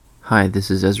Hi,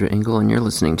 this is Ezra Engel, and you're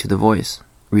listening to The Voice,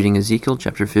 reading Ezekiel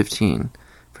chapter 15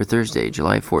 for Thursday,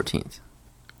 July 14th.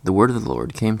 The word of the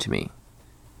Lord came to me.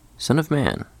 Son of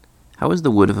man, how is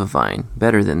the wood of a vine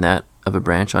better than that of a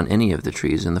branch on any of the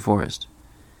trees in the forest?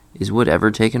 Is wood ever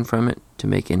taken from it to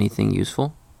make anything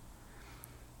useful?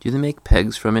 Do they make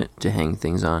pegs from it to hang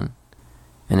things on?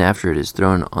 And after it is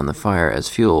thrown on the fire as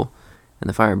fuel, and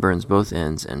the fire burns both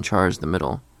ends and chars the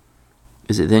middle,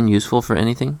 is it then useful for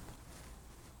anything?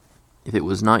 If it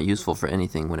was not useful for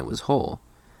anything when it was whole,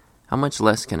 how much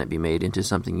less can it be made into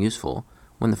something useful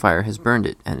when the fire has burned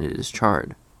it and it is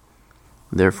charred?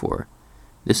 Therefore,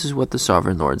 this is what the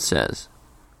sovereign Lord says: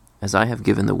 As I have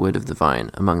given the wood of the vine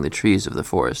among the trees of the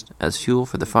forest as fuel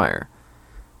for the fire,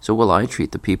 so will I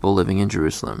treat the people living in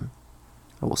Jerusalem.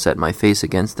 I will set my face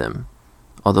against them.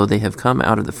 Although they have come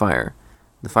out of the fire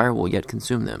will yet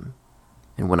consume them.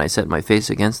 And when I set my face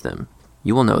against them,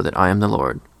 you will know that I am the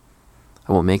Lord.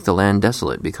 I will make the land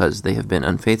desolate because they have been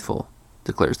unfaithful,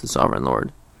 declares the sovereign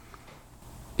Lord.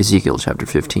 Ezekiel chapter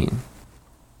 15.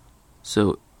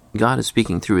 So, God is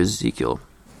speaking through Ezekiel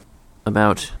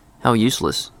about how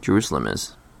useless Jerusalem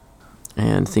is,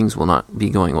 and things will not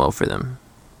be going well for them.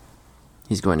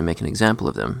 He's going to make an example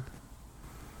of them,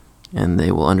 and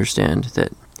they will understand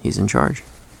that He's in charge.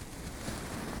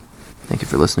 Thank you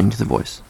for listening to The Voice.